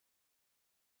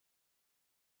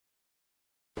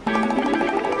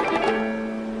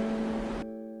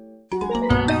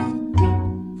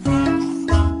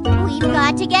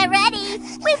got to get ready.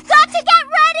 We've got to get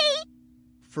ready.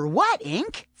 For what,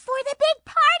 Ink? For the big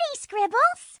party,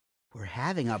 Scribbles. We're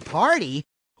having a party?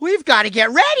 We've got to get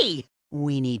ready.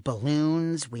 We need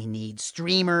balloons, we need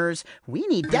streamers, we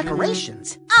need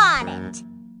decorations. On it.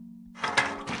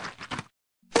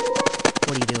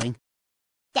 What are you doing?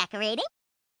 Decorating.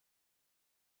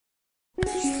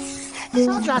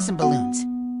 I'll draw some balloons.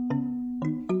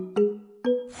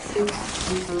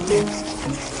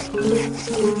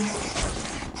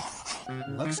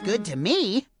 Looks good to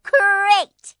me.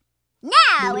 Great.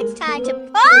 Now it's time to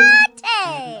party.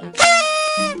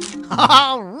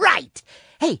 All right.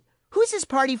 Hey, who's this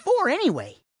party for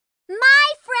anyway?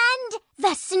 My friend,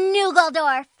 the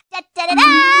Snoogledorf. Da-da-da-da!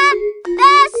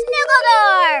 The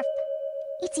Snoogledorf.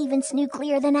 It's even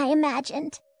snooklier than I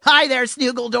imagined. Hi there,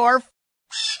 Snoogledorf.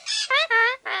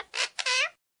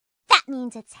 That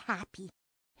means it's happy.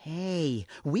 Hey,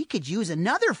 we could use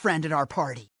another friend at our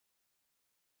party.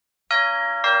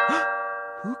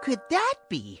 Who could that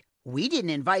be? We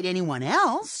didn't invite anyone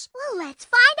else. Well, let's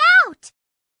find out.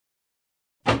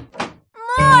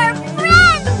 More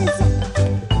friends!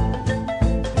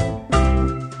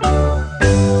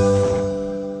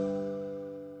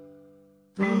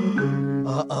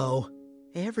 Uh-oh.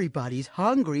 Everybody's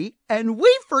hungry, and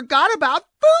we forgot about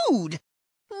food.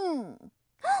 Then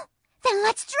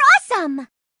let's draw some.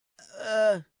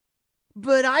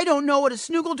 But I don't know what a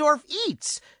Snoogledorf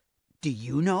eats. Do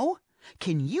you know?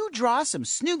 Can you draw some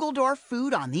Snoogledorf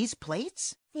food on these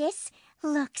plates? This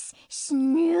looks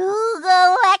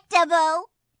snoogalectable.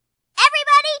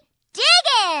 Everybody, dig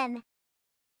in!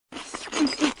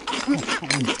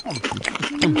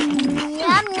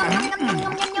 Yum, yum, yum, yum, yum,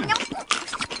 yum, yum, yum.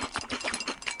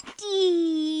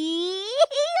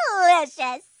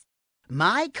 Delicious.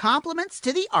 My compliments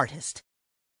to the artist.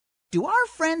 Do our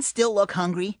friends still look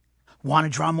hungry? Want to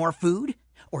draw more food?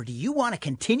 Or do you want to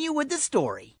continue with the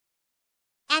story?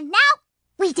 And now,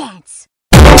 we dance.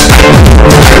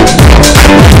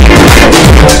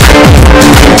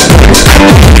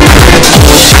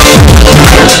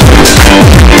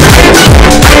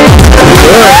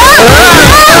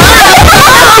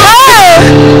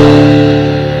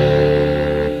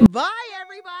 Bye,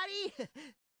 everybody.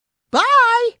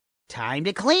 Bye. Time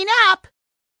to clean up.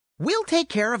 We'll take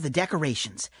care of the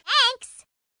decorations. Thanks.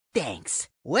 Thanks.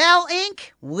 Well,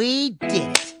 Ink, we did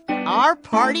it. Our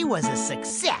party was a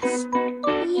success.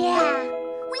 Yeah,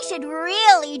 we should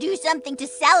really do something to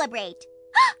celebrate.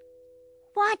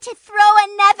 Want to throw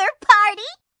another party?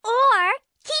 Or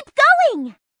keep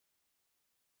going?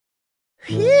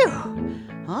 Phew.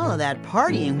 All of that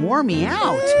partying wore me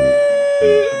out.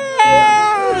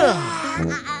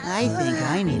 I think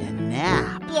I need a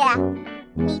nap. Yeah,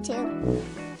 me too.